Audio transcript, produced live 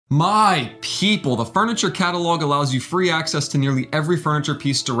My people, the furniture catalog allows you free access to nearly every furniture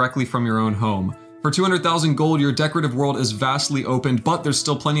piece directly from your own home. For 200,000 gold, your decorative world is vastly opened, but there's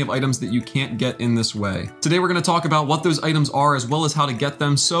still plenty of items that you can't get in this way. Today we're going to talk about what those items are as well as how to get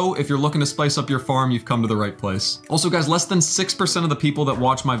them, so if you're looking to spice up your farm, you've come to the right place. Also guys, less than 6% of the people that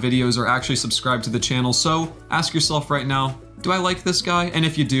watch my videos are actually subscribed to the channel, so ask yourself right now, do I like this guy? And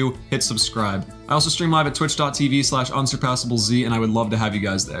if you do, hit subscribe. I also stream live at twitch.tv/unsurpassablez, and I would love to have you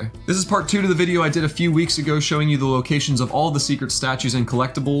guys there. This is part 2 to the video I did a few weeks ago showing you the locations of all the secret statues and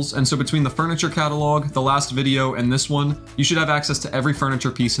collectibles, and so between the furniture catalog, the last video, and this one, you should have access to every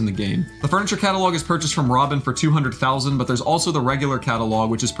furniture piece in the game. The furniture catalog is purchased from Robin for 200,000, but there's also the regular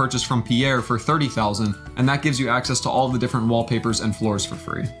catalog, which is purchased from Pierre for 30,000, and that gives you access to all the different wallpapers and floors for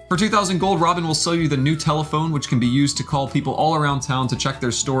free. For 2,000 gold, Robin will sell you the new telephone, which can be used to call people all around town to check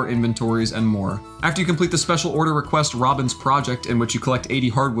their store inventories and more. After you complete the special order request Robin's project, in which you collect 80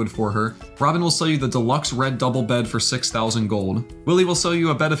 hardwood for her, Robin will sell you the deluxe red double bed for 6,000 gold. Willie will sell you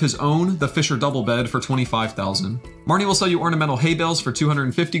a bed of his own, the Fisher double bed, for 25,000. Marnie will sell you ornamental hay bales for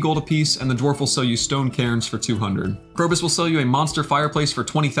 250 gold apiece, and the dwarf will sell you stone cairns for 200. Krobus will sell you a monster fireplace for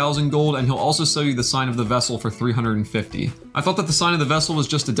 20,000 gold, and he'll also sell you the sign of the vessel for 350. I thought that the sign of the vessel was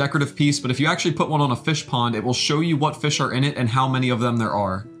just a decorative piece, but if you actually put one on a fish pond, it will show you what fish are in it and how many of them there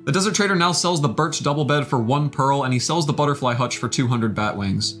are. The desert trader now sells the birch double bed for 1 pearl, and he sells the butterfly hutch for 200 bat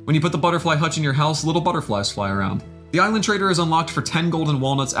wings. When you put the butterfly hutch in your house, little butterflies fly around. The island trader is unlocked for 10 golden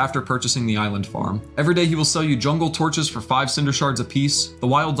walnuts after purchasing the island farm. Every day he will sell you jungle torches for 5 cinder shards apiece, the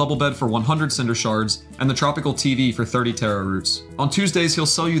wild double bed for 100 cinder shards, and the tropical TV for 30 taro roots. On Tuesdays he'll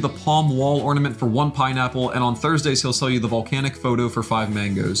sell you the palm wall ornament for 1 pineapple, and on Thursdays he'll sell you the volcanic photo for 5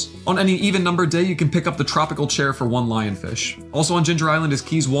 mangoes. On any even numbered day you can pick up the tropical chair for 1 lionfish. Also on Ginger Island is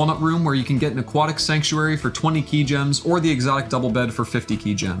Key's walnut room, where you can get an aquatic sanctuary for 20 key gems or the exotic double bed for 50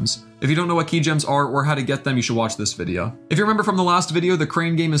 key gems. If you don't know what key gems are or how to get them, you should watch this video. If you remember from the last video, the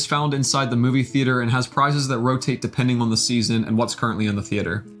crane game is found inside the movie theater and has prizes that rotate depending on the season and what's currently in the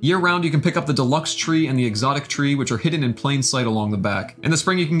theater. Year-round, you can pick up the deluxe tree and the exotic tree, which are hidden in plain sight along the back. In the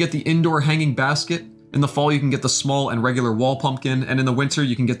spring, you can get the indoor hanging basket. In the fall, you can get the small and regular wall pumpkin, and in the winter,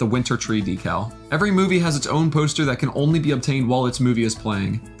 you can get the winter tree decal. Every movie has its own poster that can only be obtained while its movie is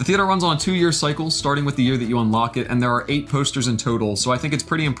playing. The theater runs on a 2-year cycle, starting with the year that you unlock it, and there are 8 posters in total, so I think it's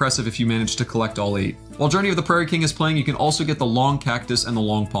pretty impressive if you manage to collect all 8. While Journey of the Prairie King is playing, you can also get the long cactus and the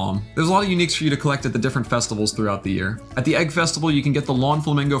long palm. There's a lot of uniques for you to collect at the different festivals throughout the year. At the Egg Festival, you can get the lawn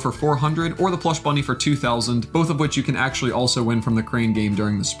flamingo for 400 or the plush bunny for 2,000, both of which you can actually also win from the crane game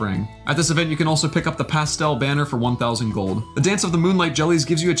during the spring. At this event, you can also pick up the pastel banner for 1,000 gold. The Dance of the Moonlight Jellies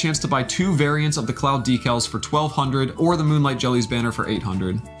gives you a chance to buy 2 variants of the cloud decals for 1,200 or the Moonlight Jellies banner for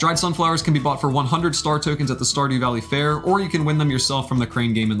 800. Dried sunflowers can be bought for 100 star tokens at the Stardew Valley Fair, or you can win them yourself from the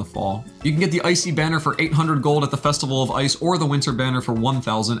crane game in the fall. You can get the icy banner for 800 gold at the Festival of Ice or the winter banner for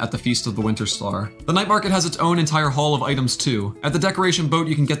 1,000 at the Feast of the Winter Star. The night market has its own entire hall of items too. At the decoration boat,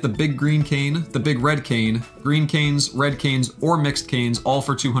 you can get the big green cane, the big red cane, green canes, red canes, or mixed canes, all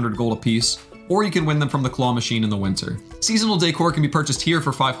for 200 gold apiece, or you can win them from the claw machine in the winter. Seasonal decor can be purchased here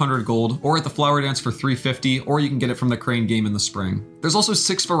for 500 gold, or at the flower dance for 350, or you can get it from the crane game in the spring. There's also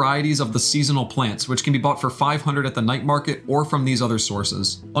 6 varieties of the seasonal plants, which can be bought for 500 at the night market or from these other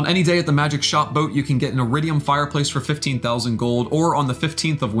sources. On any day at the magic shop boat, you can get an iridium fireplace for 15,000 gold, or on the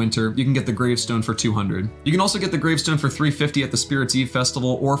 15th of winter, you can get the gravestone for 200. You can also get the gravestone for 350 at the Spirits Eve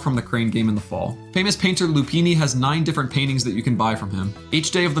festival or from the crane game in the fall. Famous painter Lupini has 9 different paintings that you can buy from him. Each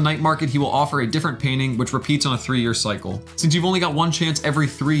day of the night market, he will offer a different painting, which repeats on a 3-year cycle. Since you've only got 1 chance every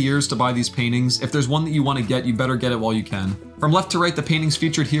 3 years to buy these paintings, if there's one that you want to get, you better get it while you can. From left to right, the paintings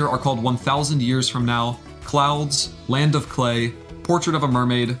featured here are called 1,000 Years From Now, Clouds, Land of Clay, Portrait of a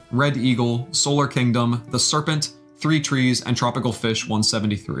Mermaid, Red Eagle, Solar Kingdom, The Serpent, 3 Trees, and Tropical Fish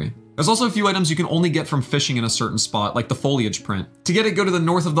 173. There's also a few items you can only get from fishing in a certain spot, like the foliage print. To get it, go to the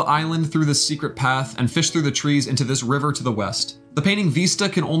north of the island through this secret path and fish through the trees into this river to the west. The painting Vista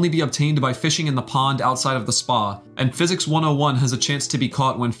can only be obtained by fishing in the pond outside of the spa, and Physics 101 has a chance to be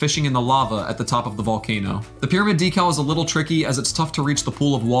caught when fishing in the lava at the top of the volcano. The pyramid decal is a little tricky as it's tough to reach the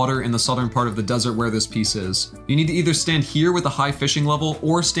pool of water in the southern part of the desert where this piece is. You need to either stand here with a high fishing level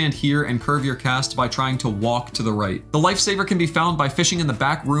or stand here and curve your cast by trying to walk to the right. The lifesaver can be found by fishing in the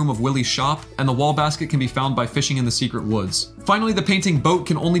back room of Willie's shop, and the wall basket can be found by fishing in the secret woods. Finally, the painting boat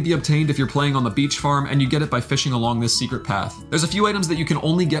can only be obtained if you're playing on the beach farm, and you get it by fishing along this secret path. There's a few items that you can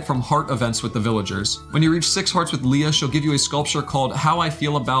only get from heart events with the villagers. When you reach 6 hearts with Leah, she'll give you a sculpture called How I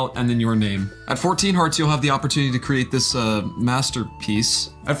Feel About and then your name. At 14 hearts, you'll have the opportunity to create this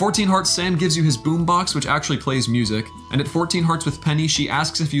masterpiece. At 14 hearts, Sam gives you his boombox, which actually plays music, and at 14 hearts with Penny, she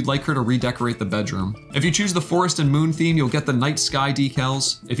asks if you'd like her to redecorate the bedroom. If you choose the forest and moon theme, you'll get the night sky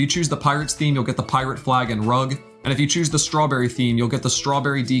decals. If you choose the pirates theme, you'll get the pirate flag and rug. And if you choose the strawberry theme, you'll get the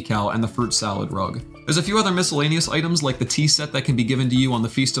strawberry decal and the fruit salad rug. There's a few other miscellaneous items like the tea set that can be given to you on the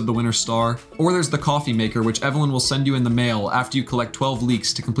Feast of the Winter Star, or there's the coffee maker, which Evelyn will send you in the mail after you collect 12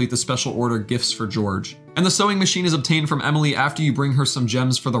 leeks to complete the special order Gifts for George. And the sewing machine is obtained from Emily after you bring her some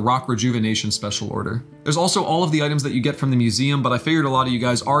gems for the Rock Rejuvenation special order. There's also all of the items that you get from the museum, but I figured a lot of you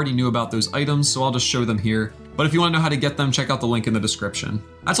guys already knew about those items, so I'll just show them here. But if you want to know how to get them, check out the link in the description.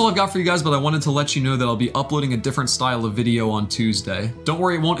 That's all I've got for you guys, but I wanted to let you know that I'll be uploading a different style of video on Tuesday. Don't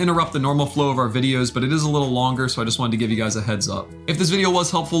worry, it won't interrupt the normal flow of our videos, but it is a little longer, so I just wanted to give you guys a heads up. If this video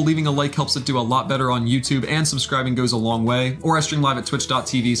was helpful, leaving a like helps it do a lot better on YouTube, and subscribing goes a long way, or I stream live at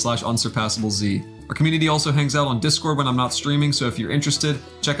twitch.tv/unsurpassablez. Our community also hangs out on Discord when I'm not streaming, so if you're interested,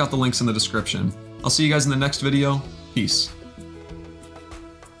 check out the links in the description. I'll see you guys in the next video. Peace.